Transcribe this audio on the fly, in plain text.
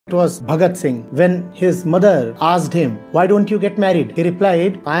It was Bhagat Singh. When his mother asked him, why don't you get married? He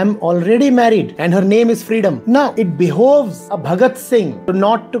replied, I am already married and her name is freedom. Now, it behoves a Bhagat Singh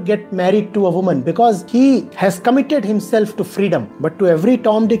not to get married to a woman because he has committed himself to freedom. But to every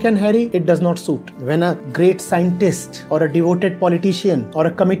Tom, Dick and Harry, it does not suit. When a great scientist or a devoted politician or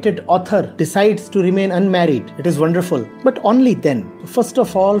a committed author decides to remain unmarried, it is wonderful. But only then. First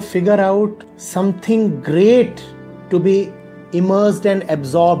of all, figure out something great to be immersed and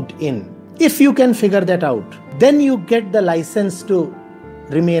absorbed in. If you can figure that out, then you get the license to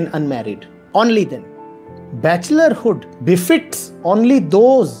remain unmarried. Only then. Bachelorhood befits only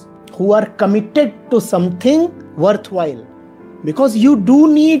those who are committed to something worthwhile. Because you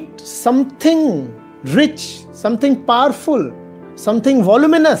do need something rich, something powerful, something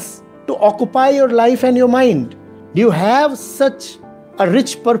voluminous to occupy your life and your mind. Do you have such a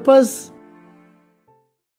rich purpose